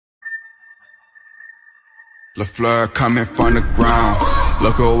LaFleur coming from the ground.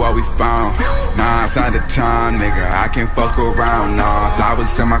 Look at what we found. Nah, it's not the time, nigga. I can't fuck around. Nah,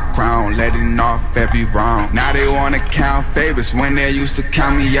 flowers in my crown, letting off every round. Now they wanna count favorites when they used to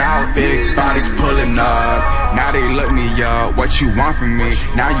count me out. Big bodies pulling up. Now they look me up. What you want from me?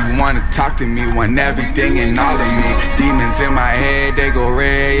 Now you wanna talk to me, want everything and all of me. Demons in my head, they go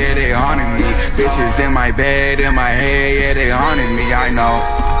red, yeah, they haunting me. Bitches in my bed, in my head, yeah, they haunting me. I know.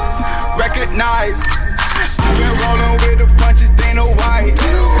 Recognize. I've been rolling with the punches, they know why.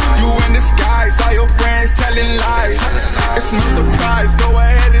 You in disguise, all your friends telling lies. It's no surprise, go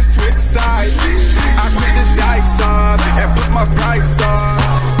ahead and switch sides. I pick the dice up and put my price up.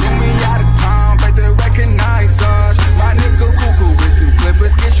 Put me out of town, but they recognize us. My nigga cuckoo with the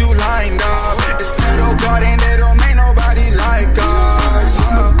clippers, get you lined up. It's Pedal Garden, they don't make nobody like us.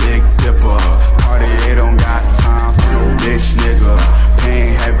 I'm a big dipper, Cartier don't got time for no bitch nigga.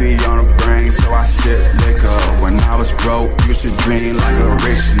 Pain heavy on the brain, so I sip liquor. When I was broke, used to dream like a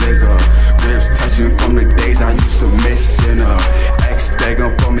rich nigga. Ribs touching from the days I used to miss dinner. Ex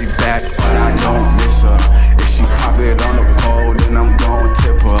begging for me back